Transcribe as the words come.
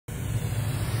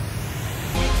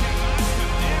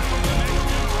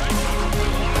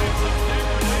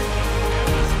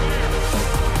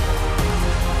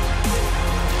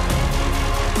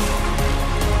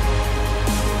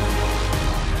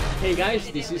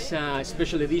guys, this is a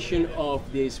special edition of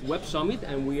this web summit,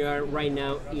 and we are right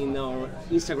now in our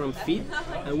Instagram feed,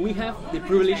 and we have the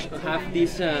privilege to have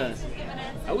this,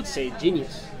 I would say,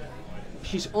 genius.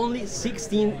 She's only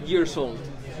 16 years old.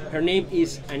 Her name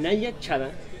is Ananya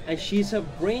Chadha, and she's a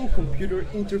brain-computer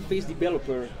interface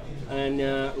developer. And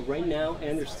right now, I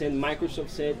understand Microsoft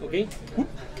said, okay,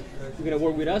 you're gonna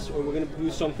work with us, or we're gonna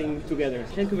do something together.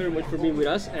 Thank you very much for being with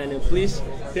us, and please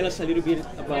tell us a little bit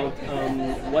about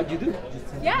what you do.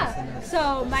 Yeah,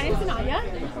 so my name's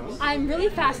Ananya. I'm really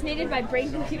fascinated by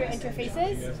brain-computer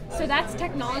interfaces. So that's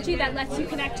technology that lets you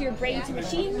connect your brain to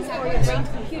machines or your brain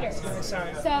to computers.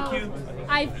 So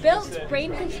I've built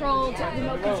brain-controlled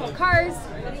remote control cars,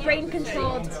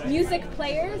 brain-controlled music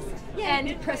players, and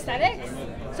prosthetics.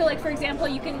 So like, for example,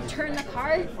 you can turn the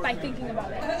car by thinking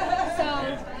about it.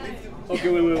 So... Okay,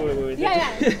 wait.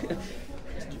 Yeah.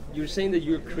 You're saying that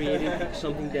you're creating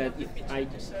something that if I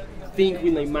think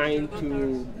with my mind to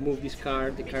move this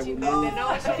car, the car will move.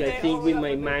 If I think with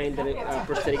my mind that a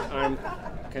prosthetic arm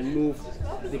can move,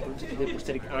 the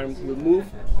prosthetic arm will move.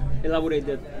 Elaborate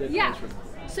that Yeah. answer.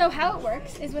 So how it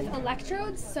works is with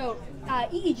electrodes, so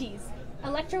EEGs,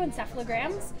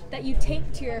 electroencephalograms that you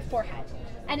tape to your forehead.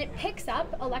 And it picks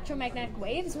up electromagnetic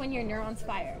waves when your neurons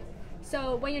fire.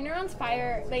 So when your neurons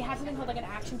fire, they have something called like an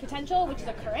action potential, which is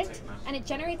a current, and it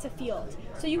generates a field.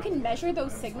 So you can measure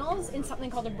those signals in something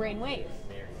called a brain wave.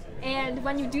 And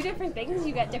when you do different things,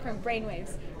 you get different brain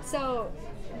waves. So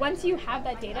once you have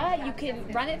that data, you can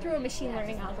run it through a machine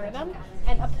learning algorithm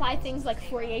and apply things like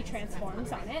Fourier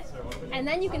transforms on it. And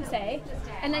then you can say,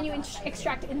 and then you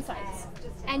extract insights.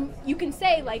 And you can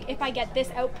say, like, if I get this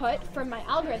output from my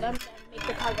algorithm, then make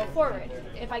the car go forward.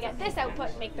 If I get this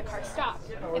output, make the car stop.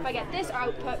 If I get this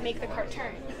output, make the car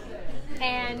turn.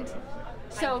 And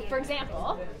so, for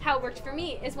example, how it worked for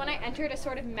me is when I entered a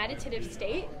sort of meditative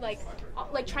state, like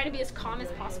trying to be as calm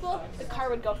as possible, the car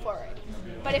would go forward.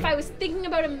 But if I was thinking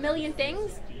about a million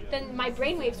things, then my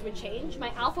brain waves would change,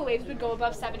 my alpha waves would go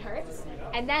above 7 hertz,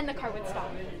 and then the car would stop.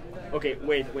 Okay,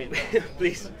 wait,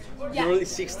 please. Yeah. You're only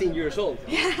 16 years old.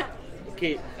 Yeah.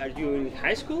 Okay, are you in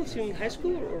high school? Still in high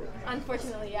school, or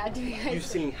Unfortunately, yeah, doing high you're school.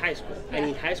 still in high school? Yeah. And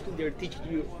in high school, they're teaching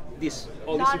you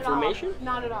all Not this information. At all.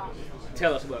 Not at all.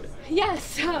 Tell us about it. Yeah,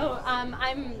 so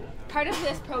I'm part of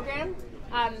this program,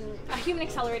 a human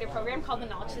accelerator program called the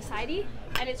Knowledge Society,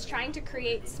 and it's trying to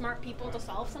create smart people to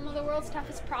solve some of the world's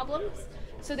toughest problems.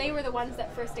 So they were the ones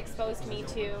that first exposed me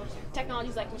to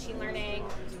technologies like machine learning,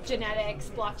 genetics,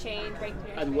 blockchain,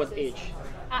 brain-computer At what interfaces. age?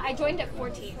 I joined at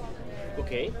 14.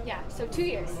 Okay. Yeah, so 2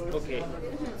 years. Okay.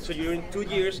 So you're in 2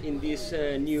 years in this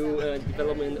new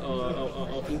development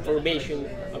of information,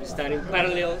 of studying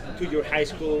parallel to your high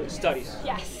school studies.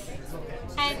 Yes.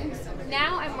 And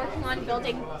now I'm working on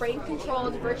building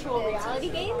brain-controlled virtual reality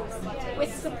games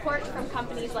with support from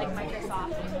companies like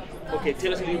Microsoft. Okay,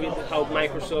 tell us a little bit how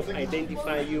Microsoft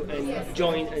identified you and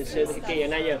joined and said, okay,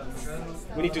 Ananya,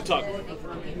 we need to talk.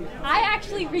 I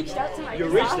actually reached out to Microsoft. You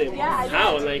reached them? Yeah, I did.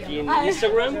 How? Like in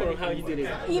Instagram, or how you did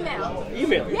it? Email.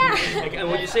 Email? Yeah. Like, and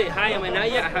when you say, hi, I'm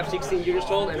Ananya, I have 16 years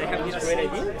old and I have this great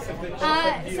idea?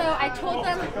 So I told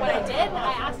them what I did.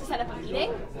 I asked to set up a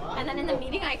meeting. And then in the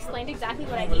meeting, I explained exactly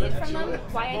what I needed from them,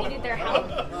 why I needed their help.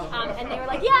 And they were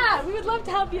like, yeah, we would love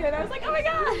to help you. And I was like, oh my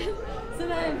God. So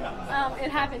then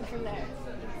it happened from there.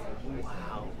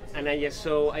 Wow. Ananya,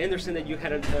 so I understand that you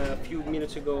had a few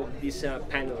minutes ago this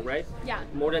panel, right? Yeah.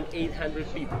 More than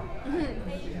 800 people.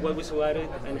 Mm-hmm. What was about it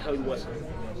and how it was?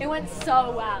 It went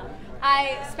so well.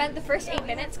 I spent the first 8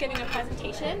 minutes giving a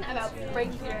presentation about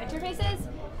brain-computer interfaces,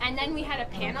 and then we had a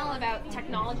panel about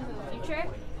technologies in the future.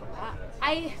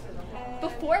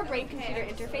 Before brain-computer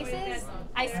interfaces,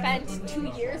 I spent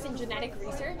 2 years in genetic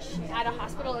research at a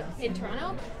hospital in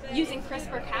Toronto using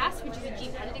CRISPR-Cas, which is a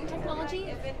gene editing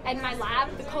technology, and my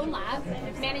lab, the Cone Lab,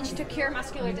 managed to cure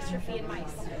muscular dystrophy in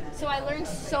mice. So I learned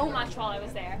so much while I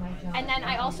was there. And then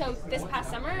I also, this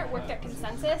past summer, worked at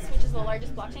Consensus, which is the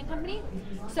largest blockchain company.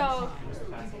 So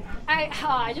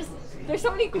there's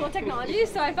so many cool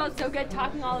technologies, so I felt so good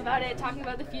talking all about it, talking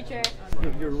about the future.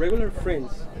 Your regular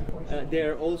friends,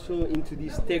 they're also into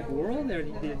this tech world.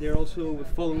 They're also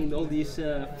following all this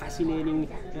fascinating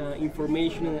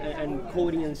information and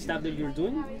coding and stuff that you're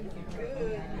doing.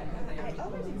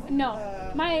 No,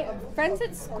 my friends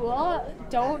at school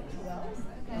don't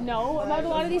know about a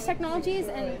lot of these technologies,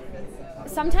 and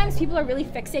sometimes people are really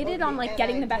fixated on like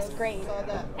getting the best grade,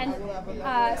 and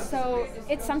so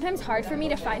it's sometimes hard for me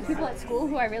to find people at school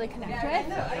who I really connect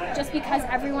with, just because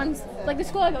everyone's like, the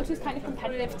school I go to is kind of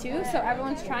competitive too, so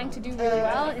everyone's trying to do really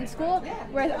well in school,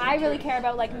 whereas I really care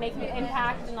about like making an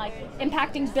impact and like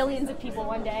impacting billions of people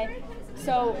one day.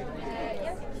 So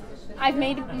I've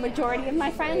made a majority of my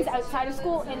friends outside of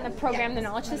school in the program, the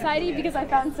Knowledge Society, because I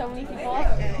found so many people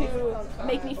who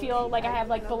make me feel like I have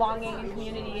like belonging and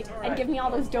community and give me all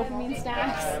those dopamine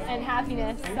snacks and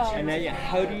happiness. So. Ananya,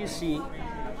 how do you see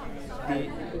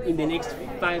in the next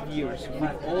 5 years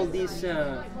with all these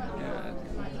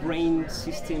brain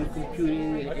system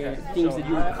computing things that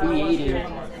you're creating?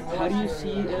 How do you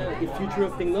see the future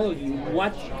of technology?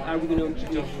 What are we going to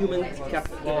the human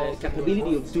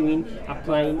capability of doing,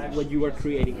 applying what you are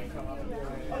creating?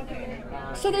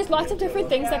 So there's lots of different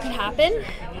things that could happen.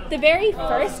 The very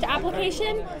first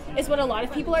application is what a lot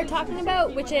of people are talking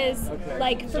about, which is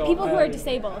like for people who are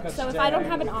disabled. So if I don't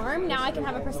have an arm, now I can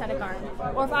have a prosthetic arm.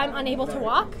 Or if I'm unable to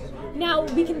walk, now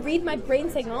we can read my brain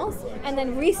signals and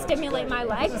then re-stimulate my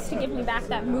legs to give me back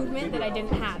that movement that I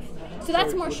didn't have. So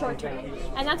that's more short term,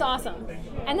 and that's awesome.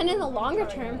 And then in the longer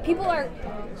term, people have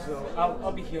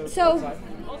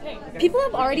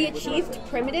already achieved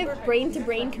primitive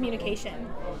brain-to-brain communication.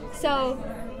 So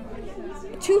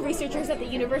 2 researchers at the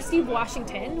University of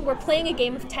Washington were playing a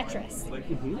game of Tetris.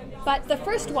 But the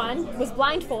first one was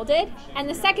blindfolded, and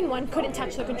the second one couldn't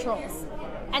touch the controls.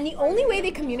 And the only way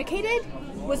they communicated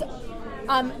was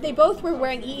they both were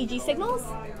wearing EEG signals,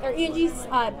 or EEG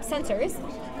sensors.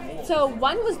 So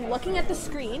one was looking at the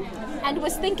screen and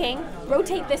was thinking,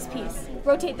 rotate this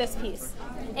piece.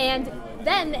 And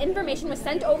then the information was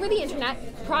sent over the internet,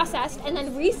 processed, and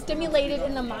then re-stimulated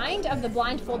in the mind of the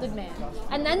blindfolded man.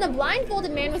 And then the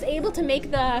blindfolded man was able to make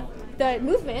the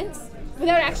movements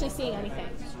without actually seeing anything.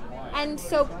 And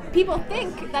so people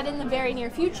think that in the very near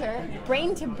future,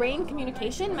 brain-to-brain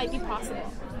communication might be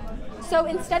possible. So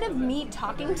instead of me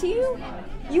talking to you,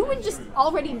 you would just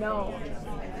already know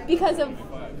because of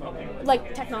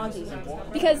like technology.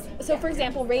 Because, so for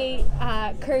example, Ray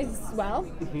Kurzweil,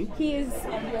 he's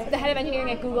the head of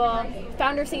engineering at Google,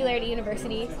 founder of Singularity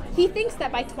University. He thinks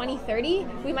that by 2030,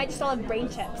 we might just all have brain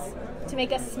chips to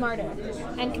make us smarter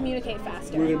and communicate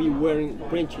faster. We're going to be wearing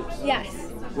brain chips? Yes.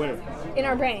 Where? In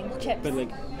our brain, chips. But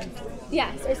like...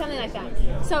 Yes, or something like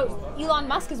that. So Elon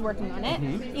Musk is working on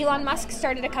it. Elon Musk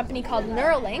started a company called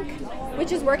Neuralink,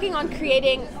 which is working on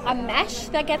creating a mesh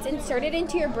that gets inserted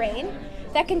into your brain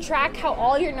that can track how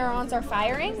all your neurons are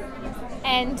firing,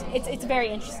 and it's very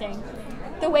interesting.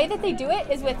 The way that they do it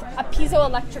is with a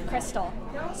piezoelectric crystal.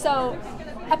 So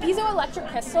a piezoelectric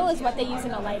crystal is what they use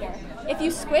in a lighter. If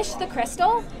you squish the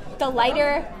crystal,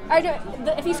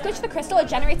 if you squish the crystal, it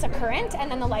generates a current,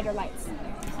 and then the lighter lights.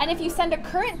 And if you send a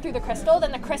current through the crystal,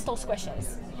 then the crystal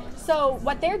squishes. So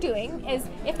what they're doing is,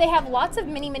 if they have lots of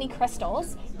mini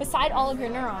crystals beside all of your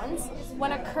neurons,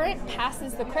 when a current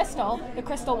passes the crystal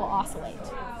will oscillate.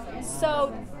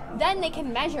 So then they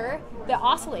can measure the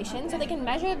oscillation, so they can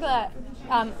measure the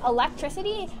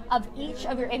electricity of each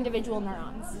of your individual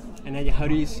neurons. And how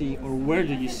do you see, or where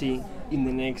do you see in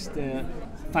the next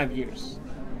 5 years?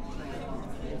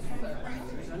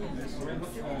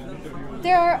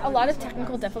 There are a lot of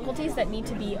technical difficulties that need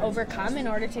to be overcome in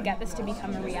order to get this to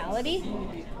become a reality.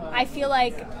 I feel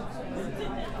like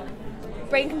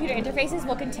brain-computer interfaces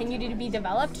will continue to be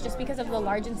developed just because of the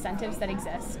large incentives that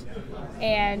exist.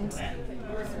 And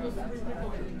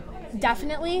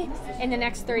definitely in the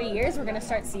next 30 years, we're going to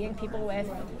start seeing people with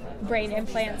brain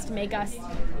implants to make us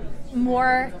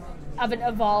more of an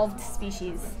evolved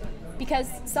species. Because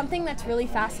something that's really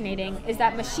fascinating is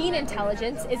that machine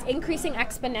intelligence is increasing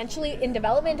exponentially in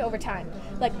development over time.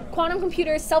 Like quantum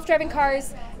computers, self-driving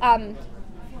cars,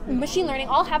 machine learning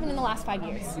all happened in the last 5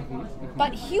 years.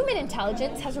 But human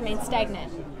intelligence has remained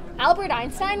stagnant. Albert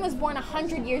Einstein was born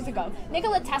 100 years ago.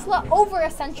 Nikola Tesla over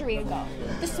a century ago.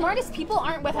 The smartest people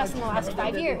aren't with us in the last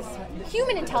 5 years.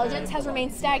 Human intelligence has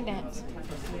remained stagnant.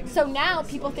 So now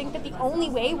people think that the only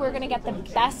way we're going to get the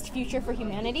best future for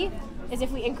humanity is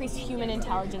if we increase human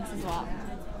intelligence as well.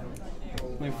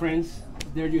 My friends,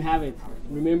 there you have it.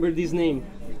 Remember this name,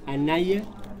 Ananya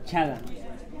Chadha.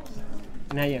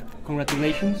 Ananya,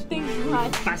 congratulations. Thanks so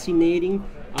much. Fascinating.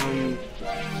 For me,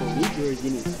 you're a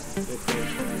genius.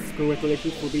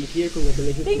 Congratulations for being here.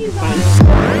 Congratulations. Thank you so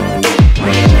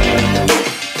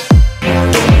much.